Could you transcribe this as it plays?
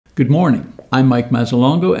Good morning. I'm Mike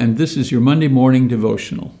Mazzalongo, and this is your Monday morning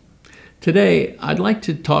devotional. Today, I'd like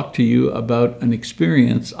to talk to you about an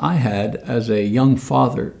experience I had as a young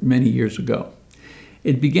father many years ago.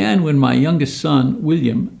 It began when my youngest son,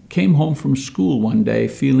 William, came home from school one day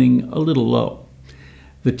feeling a little low.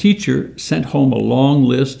 The teacher sent home a long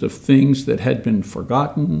list of things that had been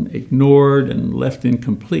forgotten, ignored, and left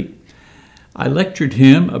incomplete. I lectured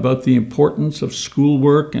him about the importance of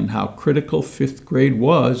schoolwork and how critical fifth grade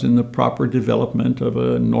was in the proper development of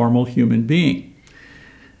a normal human being.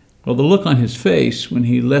 Well, the look on his face when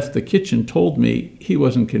he left the kitchen told me he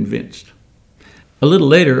wasn't convinced. A little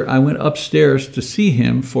later, I went upstairs to see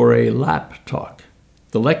him for a lap talk.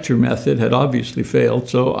 The lecture method had obviously failed,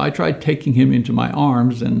 so I tried taking him into my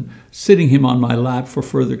arms and sitting him on my lap for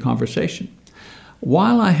further conversation.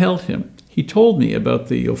 While I held him, he told me about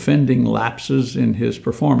the offending lapses in his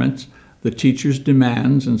performance, the teacher's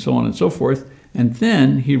demands, and so on and so forth, and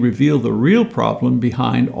then he revealed the real problem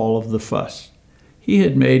behind all of the fuss. He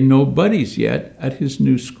had made no buddies yet at his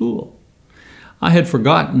new school. I had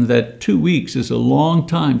forgotten that 2 weeks is a long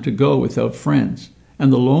time to go without friends,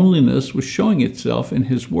 and the loneliness was showing itself in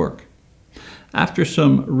his work. After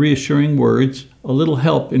some reassuring words, a little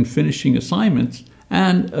help in finishing assignments,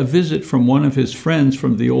 and a visit from one of his friends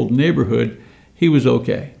from the old neighborhood, he was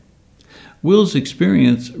okay. Will's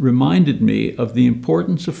experience reminded me of the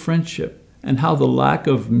importance of friendship and how the lack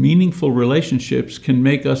of meaningful relationships can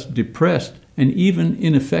make us depressed and even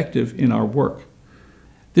ineffective in our work.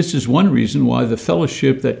 This is one reason why the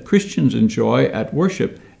fellowship that Christians enjoy at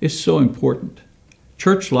worship is so important.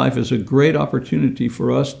 Church life is a great opportunity for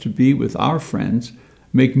us to be with our friends,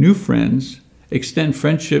 make new friends, extend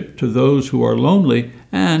friendship to those who are lonely,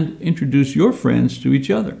 and introduce your friends to each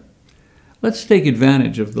other. Let's take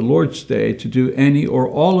advantage of the Lord's Day to do any or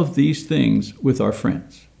all of these things with our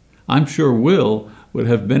friends. I'm sure Will would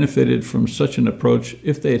have benefited from such an approach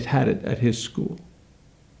if they had had it at his school.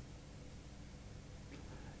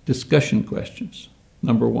 Discussion questions.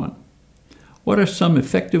 Number 1. What are some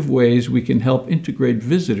effective ways we can help integrate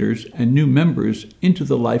visitors and new members into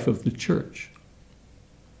the life of the church?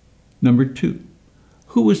 Number 2,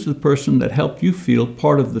 who was the person that helped you feel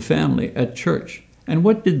part of the family at church, and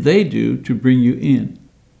what did they do to bring you in?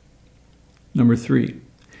 Number 3,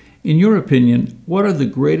 in your opinion, what are the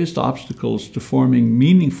greatest obstacles to forming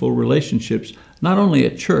meaningful relationships, not only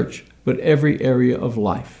at church, but every area of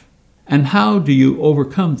life? And how do you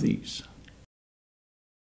overcome these?